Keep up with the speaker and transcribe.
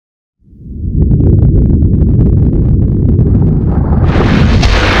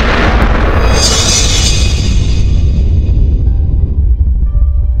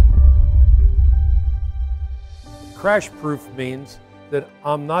crash proof means that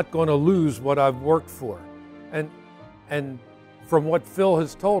I'm not going to lose what I've worked for. And from what Phil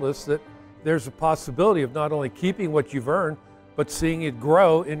has told us, that there's a possibility of not only keeping what you've earned, but seeing it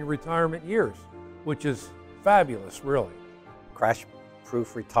grow in your retirement years, which is fabulous, really. Crash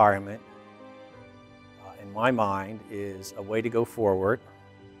proof retirement, in my mind, is a way to go forward,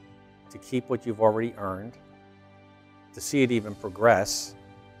 to keep what you've already earned, to see it even progress,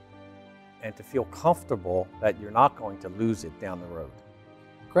 and to feel comfortable that you're not going to lose it down the road.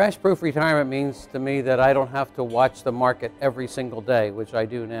 Crash-proof retirement means to me that I don't have to watch the market every single day, which I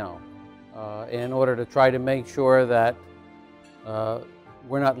do now, in order to try to make sure that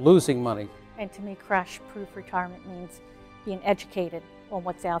we're not losing money. And to me, crash-proof retirement means being educated on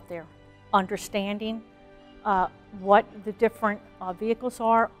what's out there, understanding what the different vehicles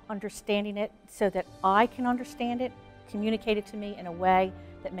are, understanding it so that I can understand it, communicate it to me in a way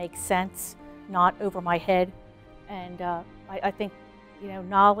that makes sense, not over my head. And I think, you know,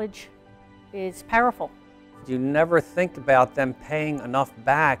 knowledge is powerful. You never think about them paying enough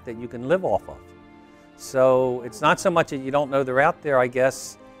back that you can live off of. So it's not so much that you don't know they're out there, I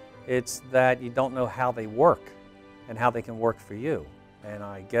guess, it's that you don't know how they work and how they can work for you. And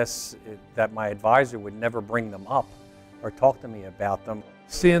I guess that my advisor would never bring them up or talk to me about them.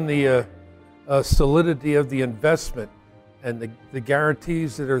 Seeing the solidity of the investment and the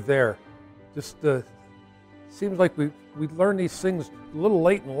guarantees that are there, just seems like we learn these things a little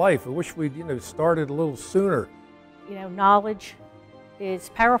late in life. I wish we'd started a little sooner. You know, knowledge is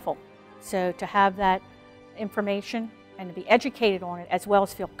powerful. So to have that information and to be educated on it, as well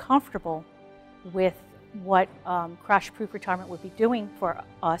as feel comfortable with what crash-proof retirement would be doing for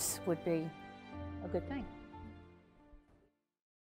us, would be a good thing.